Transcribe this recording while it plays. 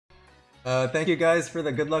Thank you guys for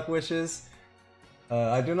the good luck wishes.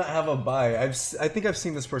 I do not have a buy. I think I've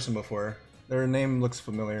seen this person before. Their name looks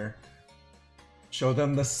familiar. Show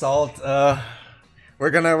them the salt. We're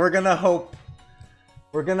gonna hope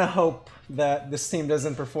that this team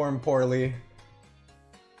doesn't perform poorly.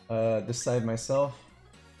 Decide myself.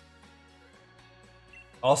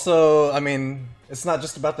 Also, I mean, it's not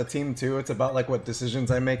just about the team too. It's about like what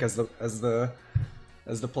decisions I make as the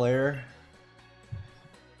player.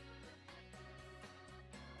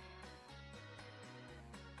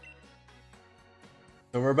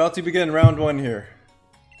 So we're about to begin round one here.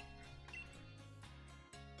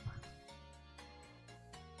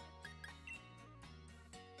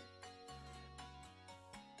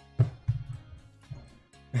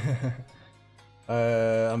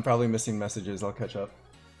 I'm probably missing messages. I'll catch up.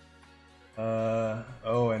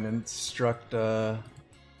 Oh, and instruct,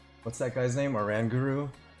 what's that guy's name? Oranguru?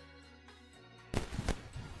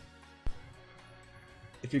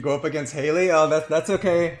 If you go up against Haley, oh, that's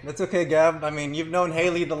okay. That's okay, Gab. I mean, you've known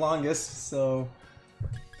Haley the longest, so...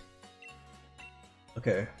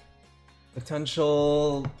 Okay.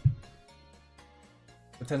 Potential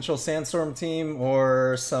Sandstorm team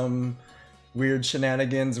or some weird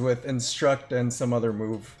shenanigans with Instruct and some other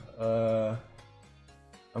move.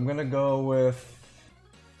 I'm gonna go with...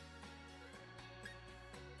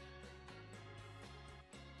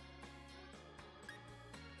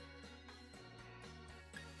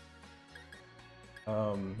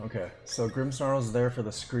 Okay, so Grimmsnarl's there for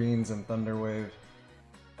the screens and Thunderwave.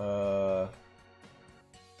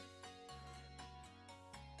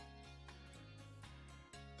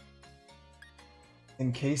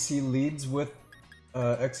 In case he leads with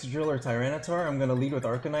Excadrill or Tyranitar, I'm gonna lead with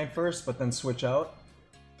Arcanine first, but then switch out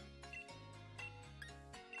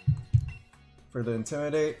for the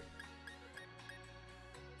Intimidate.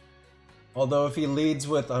 Although if he leads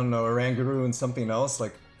with, I don't know, Oranguru and something else,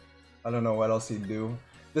 like, I don't know what else he'd do.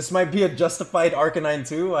 This might be a justified Arcanine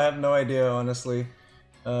too, I have no idea, honestly.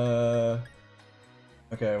 Okay,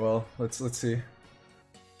 well, let's see.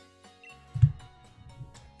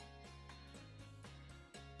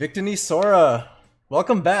 Victini Sora!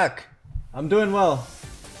 Welcome back! I'm doing well.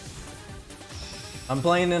 I'm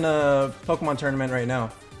playing in a Pokemon tournament right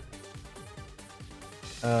now.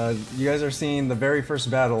 You guys are seeing the very first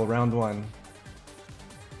battle, round one.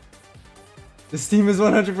 This team is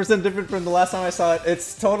 100% different from the last time I saw it.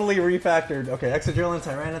 It's totally refactored. Okay, Excadrill and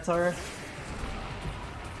Tyranitar.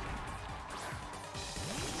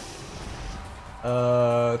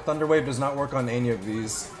 Thunderwave does not work on any of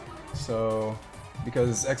these. So,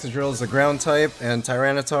 because Excadrill is a ground type and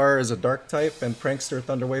Tyranitar is a dark type and Prankster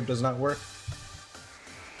Thunderwave does not work.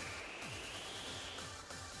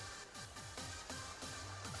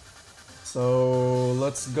 So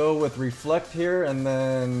let's go with Reflect here, and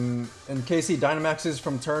then in case he Dynamaxes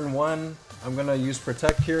from turn 1, I'm gonna use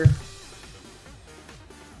Protect here.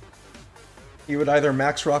 He would either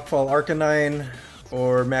Max Rockfall Arcanine,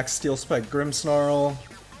 or Max Steel Spike Grimmsnarl,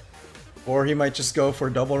 or he might just go for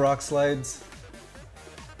double Rock Slides.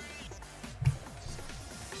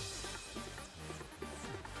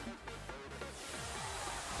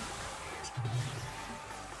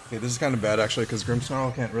 Okay, this is kind of bad actually, because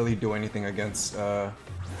Grimmsnarl can't really do anything against,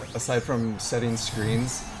 aside from setting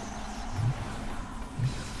screens.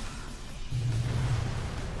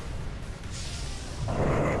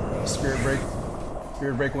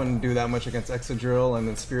 Spirit Break wouldn't do that much against Excadrill, and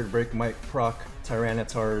then Spirit Break might proc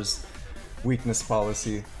Tyranitar's weakness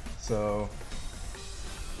policy, so...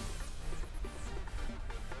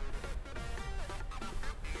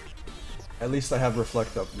 At least I have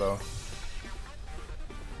Reflect up though.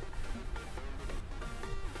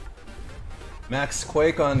 Max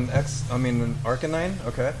Quake on Arcanine?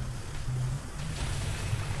 Okay.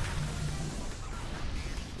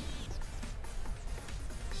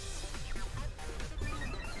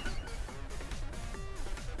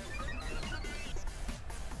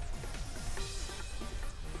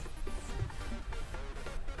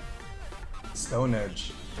 Stone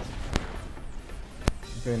Edge.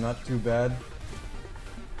 Okay, not too bad.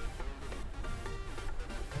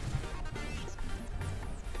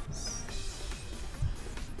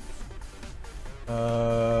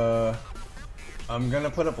 I'm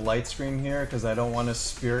gonna put up Light Screen here because I don't want to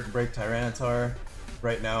Spirit Break Tyranitar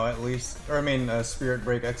right now, at least. Or I mean, Spirit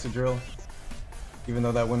Break Excadrill, even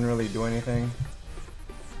though that wouldn't really do anything.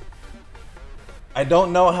 I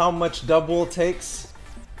don't know how much Dubwool takes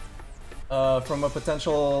from a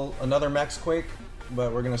potential another Max Quake,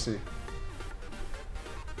 but we're gonna see.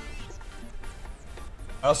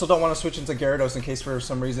 I also don't want to switch into Gyarados in case for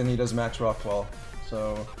some reason he does Max Rockfall.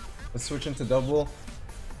 So let's switch into Dubwool.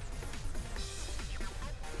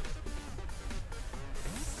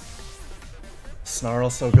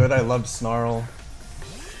 Snarl's so good. I love Snarl.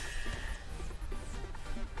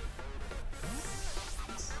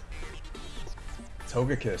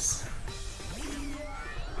 Togekiss.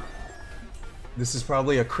 This is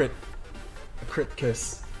probably a crit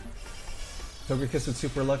kiss. Togekiss with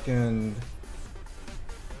Super Luck and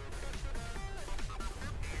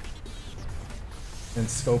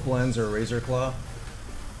Scope Lens or Razor Claw.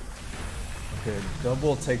 Okay,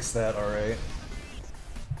 Dubwool takes that. All right.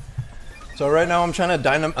 So right now I'm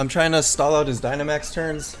trying to stall out his Dynamax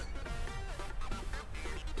turns.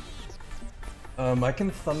 I can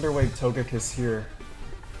Thunder Wave Togekiss here.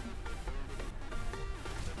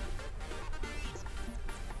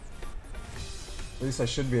 At least I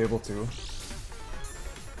should be able to.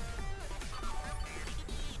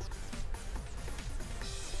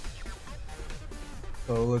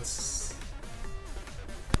 So let's...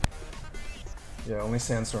 Yeah, only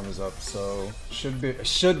Sandstorm is up, so should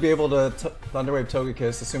be able to Thunder Wave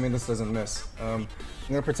Togekiss, assuming this doesn't miss. I'm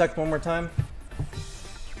gonna protect one more time.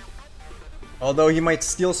 Although he might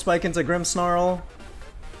Steel Spike into Grimmsnarl.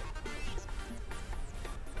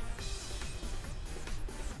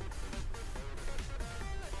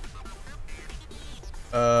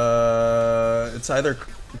 It's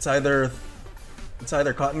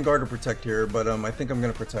either Cotton Guard or Protect here, but I think I'm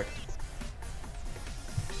gonna Protect.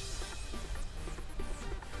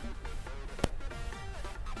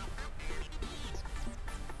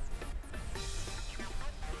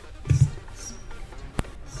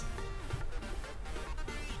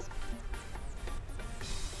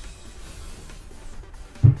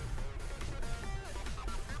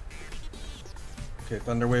 Okay,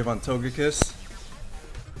 Thunder Wave on Togekiss.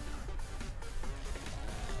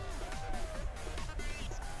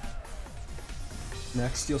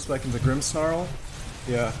 Next, Steel Spike into Grimmsnarl.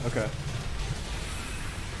 Yeah, okay.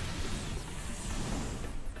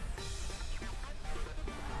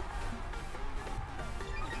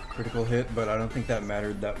 Critical hit, but I don't think that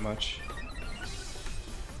mattered that much.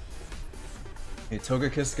 Okay,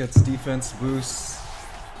 Togekiss gets defense boosts.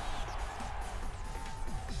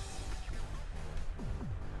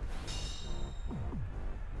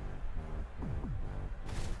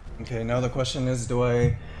 Okay, now the question is, do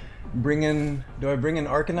I bring in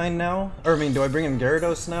Arcanine now? Or I mean, do I bring in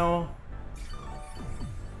Gyarados now?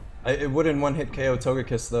 It wouldn't one-hit KO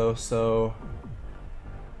Togekiss though, so...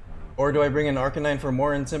 Or do I bring in Arcanine for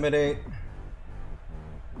more Intimidate?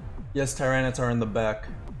 Yes, Tyranitar in the back.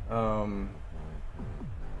 So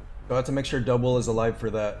I have to make sure Dubwool is alive for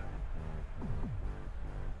that.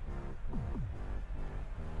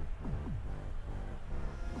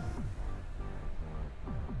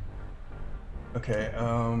 Okay,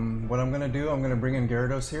 what I'm gonna do, I'm gonna bring in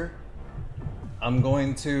Gyarados here. I'm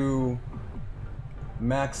going to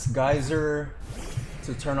max Geyser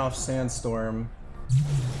to turn off Sandstorm.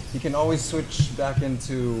 He can always switch back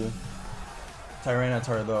into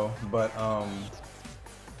Tyranitar though, but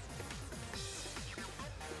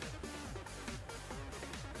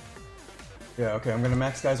yeah, okay, I'm gonna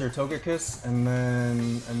max Geyser Togekiss and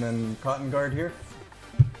then Cotton Guard here.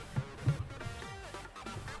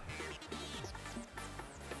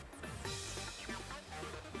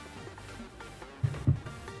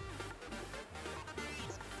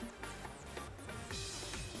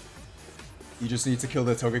 You just need to kill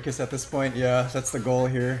the Togekiss at this point? Yeah, that's the goal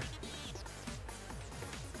here.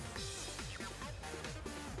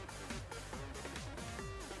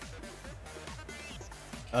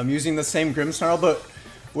 I'm using the same Grimmsnarl, but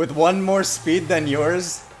with one more speed than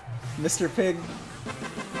yours, Mr. Pig.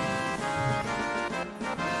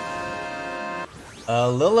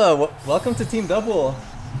 Lilla, welcome to Team Dubwool.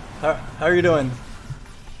 How are you doing?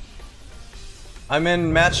 I'm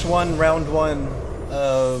in match 1, round 1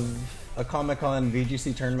 of a Comic-Con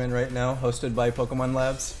VGC Tournament right now, hosted by Pokemon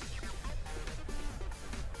Labs.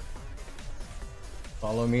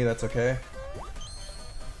 Follow me, that's okay.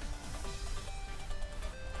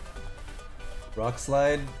 Rock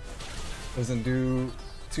Slide doesn't do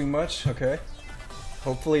too much, okay.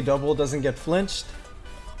 Hopefully Dubwool doesn't get flinched.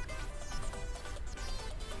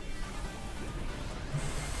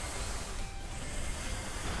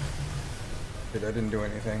 Okay, that didn't do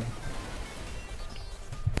anything.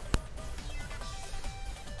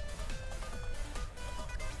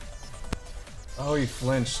 Oh, he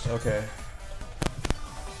flinched, okay.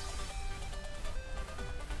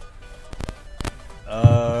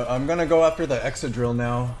 I'm gonna go after the Excadrill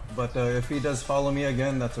now, but if he does follow me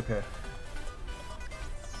again, that's okay.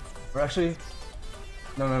 Or actually,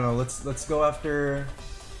 no, let's go after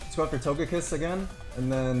Togekiss again,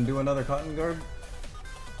 and then do another Cotton Guard.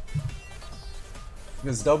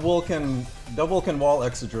 Because Dubwool can wall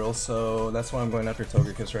Excadrill, so that's why I'm going after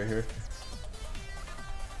Togekiss right here.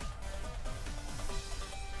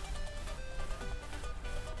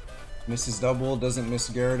 Misses Dubwool, doesn't miss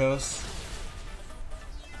Gyarados.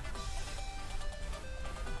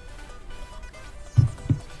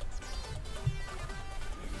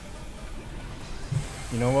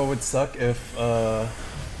 You know what would suck if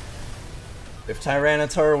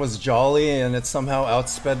Tyranitar was jolly and it somehow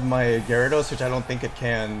outsped my Gyarados, which I don't think it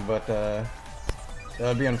can, but that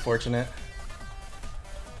would be unfortunate.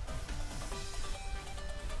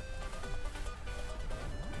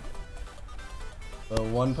 So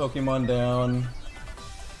one Pokemon down.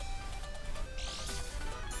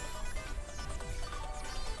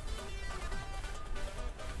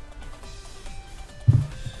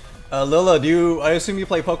 Lila, I assume you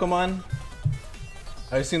play Pokemon?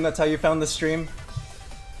 I assume that's how you found the stream?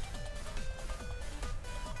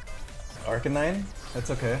 Arcanine? That's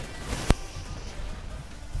okay.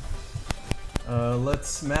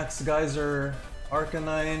 Let's max Geyser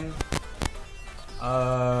Arcanine.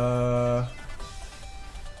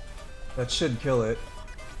 That should kill it.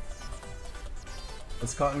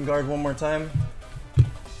 Let's Cotton Guard one more time.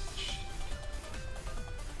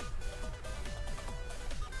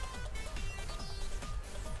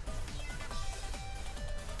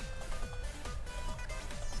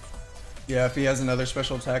 Yeah, if he has another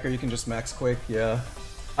special attacker, you can just Max Quake, yeah.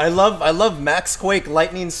 I love Max Quake,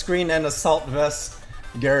 Lightning Screen, and Assault Vest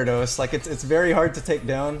Gyarados. Like, it's very hard to take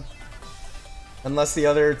down. Unless the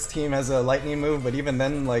other team has a Lightning move, but even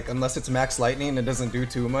then, like, unless it's Max Lightning, it doesn't do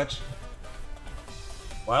too much.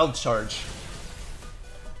 Wild Charge.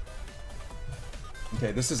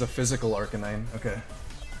 Okay, this is a physical Arcanine, okay.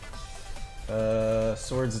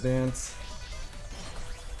 Swords Dance.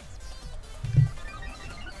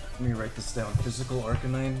 Let me write this down. Physical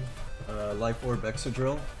Arcanine, Life Orb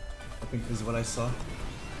Excadrill, I think is what I saw.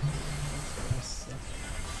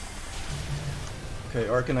 Okay,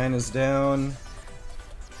 Arcanine is down.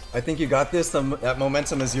 I think you got this. That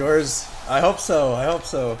momentum is yours. I hope so. I hope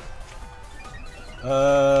so.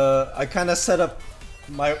 I kind of set up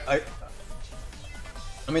my. I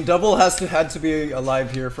mean, Dubwool had to be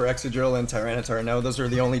alive here for Excadrill and Tyranitar. Now those are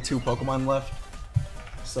the only two Pokemon left.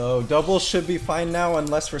 So Dubwool should be fine now,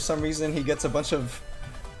 unless for some reason he gets a bunch of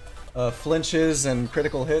flinches and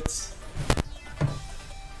critical hits.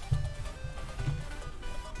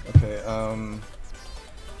 Okay,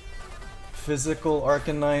 Physical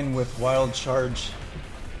Arcanine with Wild Charge.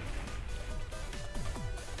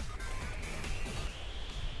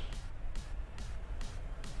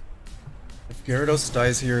 If Gyarados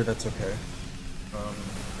dies here, that's okay.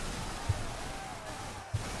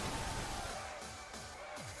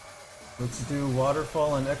 Let's do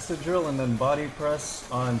Waterfall on Excadrill and then Body Press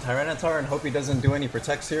on Tyranitar and hope he doesn't do any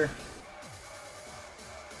protects here.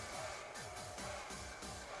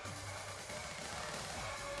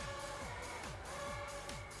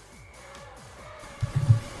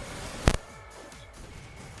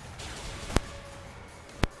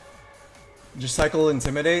 Just cycle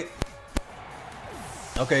Intimidate?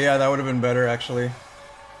 Okay, yeah, that would have been better actually.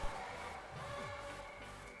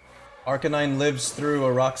 Arcanine lives through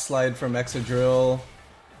a Rock Slide from Excadrill.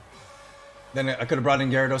 Then I could have brought in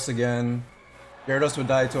Gyarados again. Gyarados would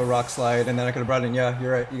die to a Rock Slide, and then I could have brought in, yeah,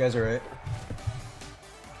 you're right, you guys are right.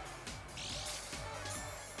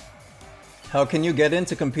 How can you get in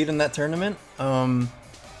to compete in that tournament?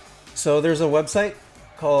 So there's a website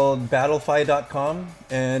called battlefy.com,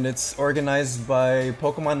 and it's organized by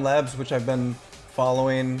Pokemon Labs, which I've been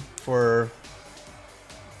following for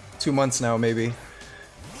 2 months now, maybe.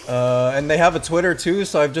 And they have a Twitter too,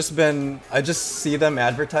 so I just see them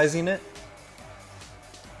advertising it.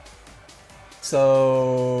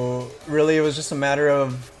 So really it was just a matter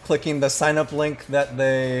of clicking the sign up link that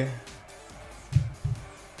they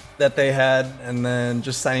had and then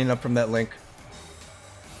just signing up from that link.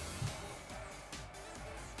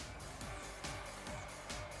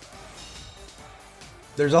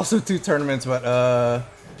 There's also 2 tournaments, but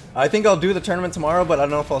I think I'll do the tournament tomorrow, but I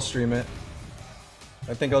don't know if I'll stream it.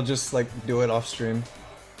 I think I'll just like do it off stream,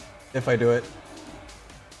 if I do it.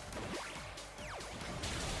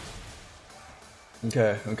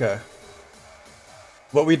 Okay, okay.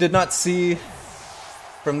 What we did not see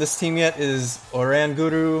from this team yet is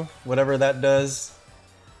Oranguru, whatever that does.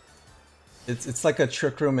 It's like a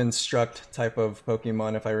Trick Room Instruct type of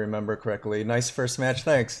Pokemon, if I remember correctly. Nice first match,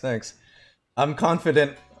 thanks. I'm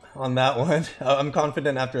confident on that one. I'm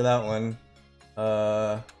confident after that one.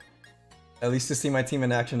 At least to see my team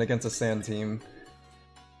in action against a sand team.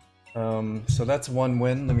 So that's 1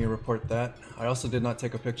 win, let me report that. I also did not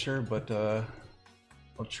take a picture, but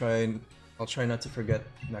I'll try not to forget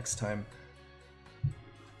next time.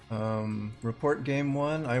 Report game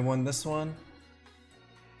 1. I won this one.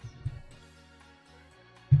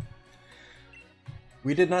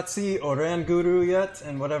 We did not see Oranguru yet,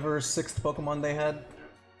 and whatever 6th Pokemon they had.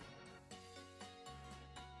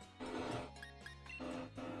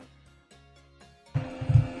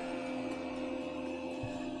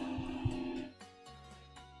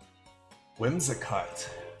 Whimsicott.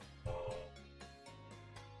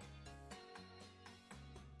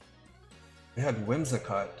 They had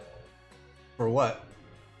Whimsicott. For what?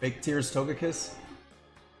 Fake Tears Togekiss?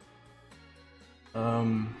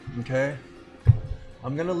 Okay.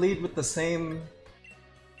 I'm gonna lead with the same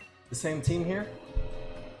team here.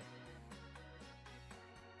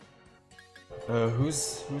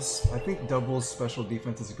 Who's I think Dubwool's special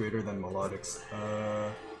defense is greater than Milotic's.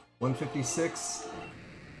 156,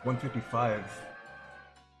 155.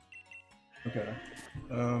 Okay.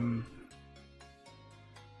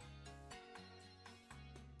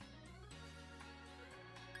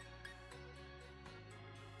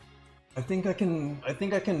 I think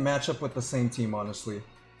I can match up with the same team, honestly.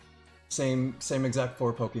 Same exact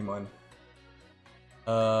 4 Pokemon.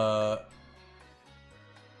 I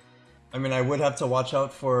mean, I would have to watch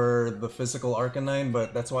out for the physical Arcanine,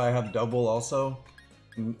 but that's why I have Dubwool also.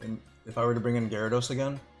 And if I were to bring in Gyarados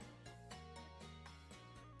again.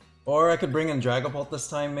 Or I could bring in Dragapult this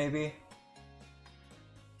time, maybe.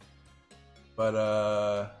 But,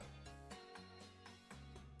 I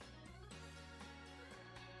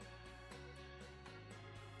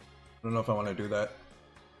don't know if I want to do that.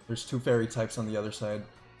 There's 2 fairy types on the other side.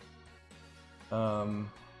 I'm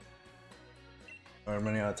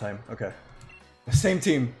running out of time. Okay. Same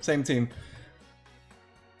team.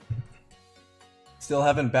 Still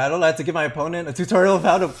haven't battled? I had to give my opponent a tutorial of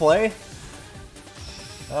how to play?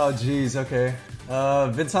 Oh jeez, okay.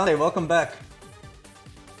 Vincente, welcome back.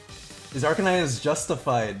 His Arcanine is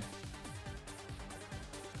justified.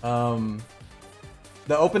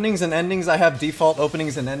 The openings and endings, I have default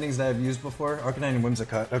openings and endings that I've used before. Arcanine and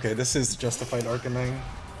Whimsicott. Okay, this is justified Arcanine.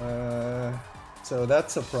 So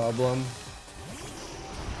that's a problem.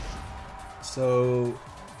 So...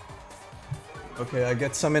 okay, I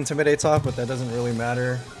get some Intimidates off, but that doesn't really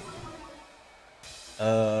matter.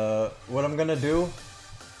 What I'm gonna do...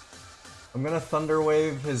 I'm gonna Thunder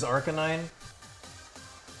Wave his Arcanine.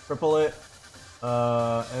 Cripple it.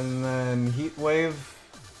 And then Heat Wave.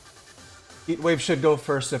 Heat Wave should go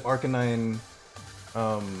first if Arcanine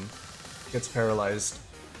gets paralyzed.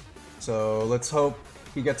 So let's hope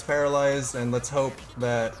he gets paralyzed, and let's hope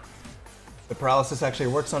that the paralysis actually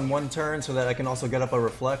works on 1 turn so that I can also get up a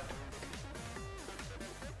Reflect.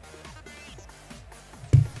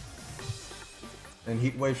 And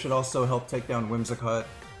Heat Wave should also help take down Whimsicott.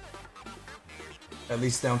 At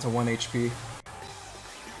least down to 1 HP.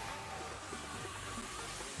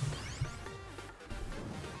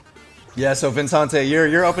 Yeah, so Vincente,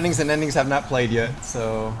 your openings and endings have not played yet,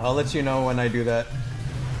 so I'll let you know when I do that.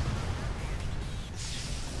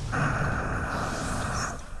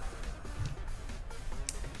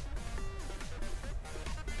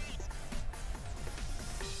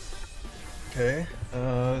 Okay,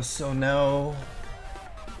 so now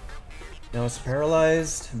it's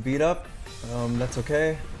paralyzed, beat up, that's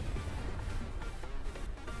okay.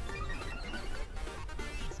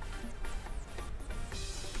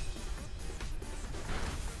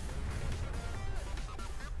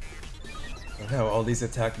 How all these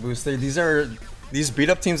attack boosts, these beat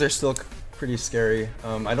up teams are still pretty scary.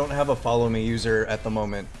 I don't have a follow me user at the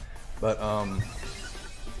moment, but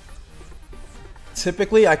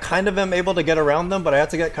typically I kind of am able to get around them, but I have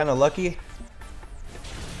to get kind of lucky.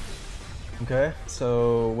 Okay,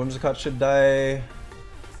 so Whimsicott should die.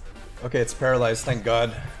 Okay, it's paralyzed, thank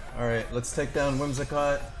God. Alright, let's take down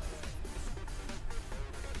Whimsicott.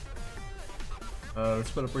 Let's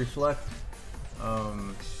put up Reflect.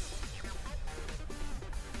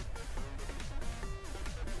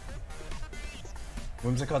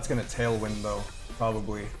 Whimsicott's gonna Tailwind though,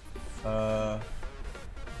 probably. Well,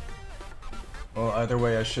 either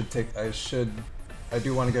way, I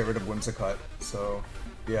do want to get rid of Whimsicott, so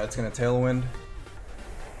yeah, it's gonna Tailwind.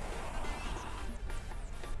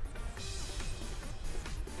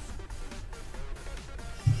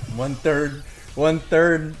 One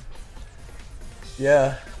third.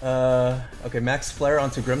 Yeah. Okay, Max Flare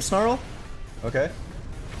onto Grimmsnarl. Okay.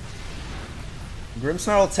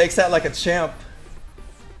 Grimmsnarl takes that like a champ.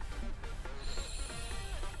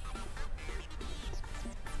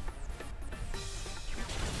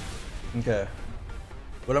 Okay.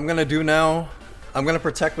 What I'm gonna do now, I'm gonna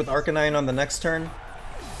protect with Arcanine on the next turn.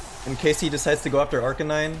 in case he decides to go after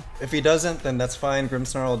Arcanine. If he doesn't, then that's fine.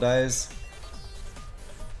 Grimmsnarl dies.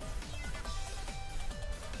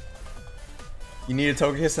 You need a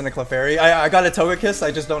Togekiss and a Clefairy. I got a Togekiss,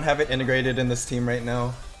 I just don't have it integrated in this team right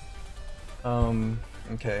now.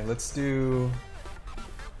 Okay, let's do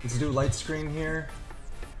Light Screen here.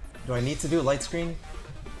 Do I need to do Light Screen?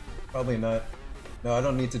 Probably not. No, I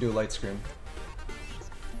don't need to do Light Screen.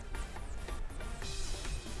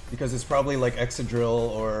 Because it's probably like Excadrill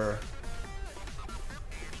or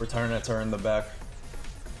Tyranitar in the back.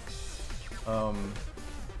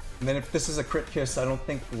 And then if this is a crit kiss, I don't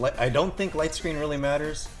think Light Screen really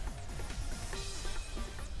matters.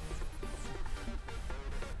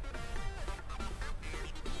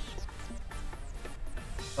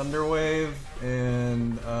 Thunder Wave,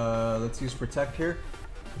 and let's use Protect here.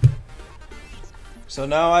 So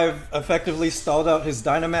now I've effectively stalled out his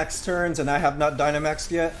Dynamax turns, and I have not Dynamaxed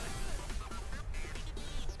yet.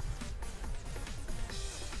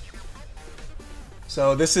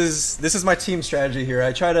 So this is my team strategy here.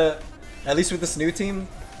 I try to, at least with this new team,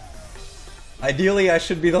 ideally I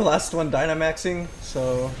should be the last one Dynamaxing,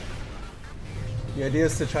 so the idea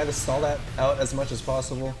is to try to stall that out as much as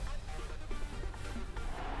possible.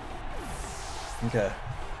 Okay.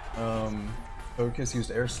 Togekiss used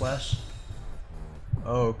Air Slash.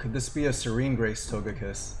 Oh, could this be a Serene Grace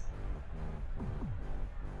Togekiss?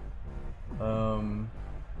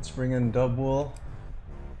 Let's bring in Dubwool.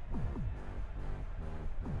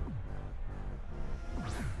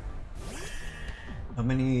 How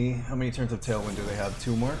many turns of Tailwind do they have?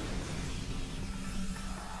 2 more?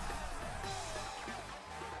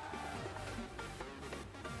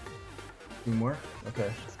 Two more?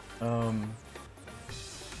 Okay.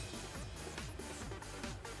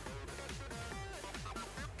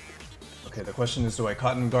 Okay, the question is, do I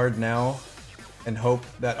Cotton Guard now and hope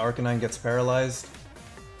that Arcanine gets paralyzed?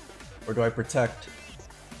 Or do I Protect?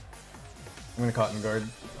 I'm gonna Cotton Guard.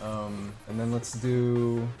 And then let's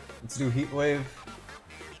do Heat Wave.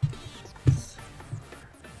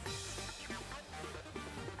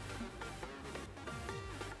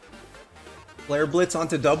 Flare Blitz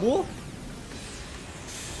onto Dubwool?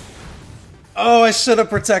 Oh, I should have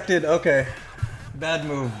protected. Okay. Bad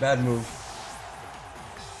move, bad move.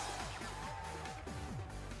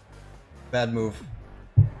 Bad move.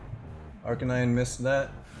 Arcanine missed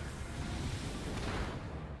that.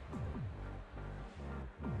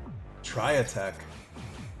 Try attack.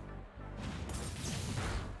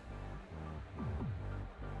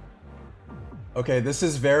 Okay, this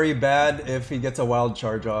is very bad if he gets a wild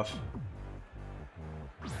charge off.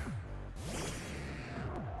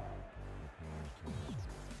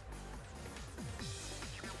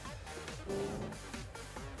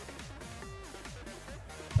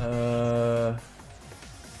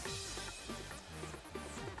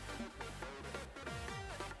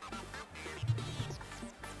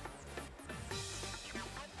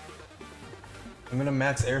 I'm gonna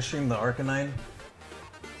max Airstream the Arcanine.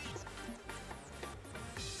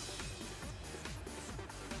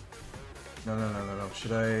 No.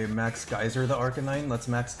 Should I max Geyser the Arcanine? Let's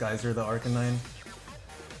max Geyser the Arcanine.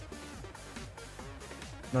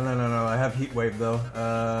 No. I have Heat Wave though.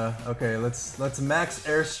 Okay, let's max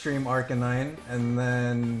Airstream Arcanine and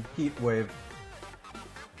then Heat Wave.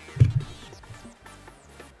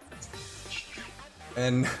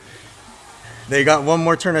 And they got one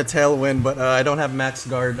more turn of Tailwind, but I don't have max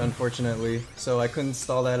guard, unfortunately, so I couldn't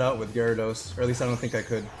stall that out with Gyarados, or at least I don't think I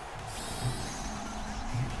could.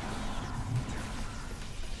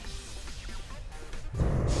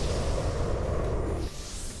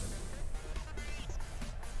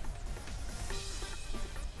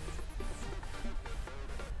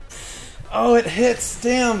 Oh, it hits!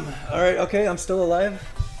 Damn! Alright, okay, I'm still alive.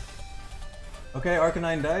 Okay,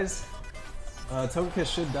 Arcanine dies. Togekiss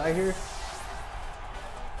should die here.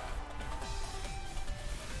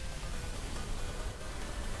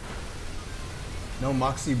 No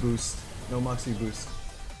Moxie boost. No Moxie boost.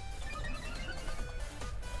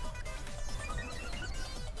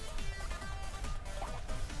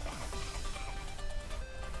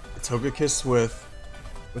 Togekiss with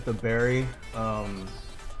a berry.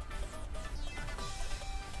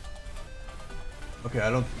 Okay,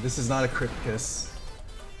 I don't. This is not a crit kiss.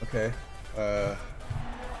 Okay.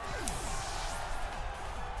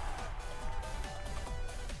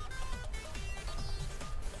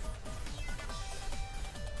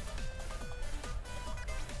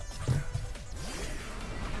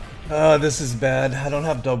 This is bad. I don't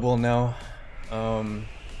have Dubwool now.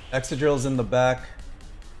 Excadrill's in the back.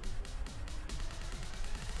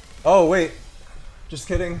 Oh, wait. Just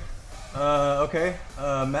kidding. Okay.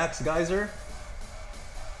 Max Geyser.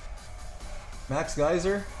 Max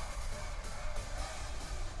Geyser?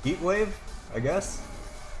 Heat Wave, I guess?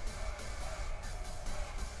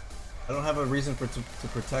 I don't have a reason for to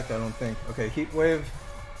protect, I don't think. Okay, Heat Wave.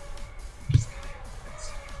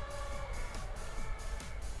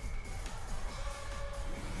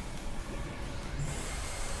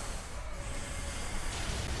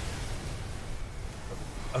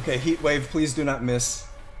 Okay, Heat Wave, please do not miss.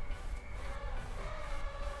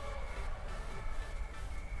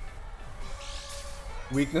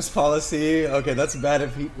 Weakness policy. Okay, that's bad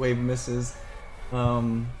if Heat Wave misses.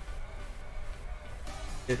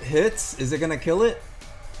 It hits. Is it gonna kill it?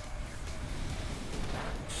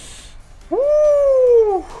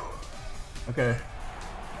 Woo! Okay.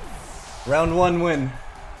 Round 1 win.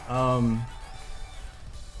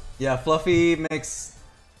 Yeah, Fluffy makes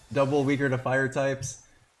Dubwool weaker to fire types.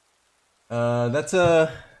 That's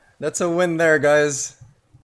a win there, guys.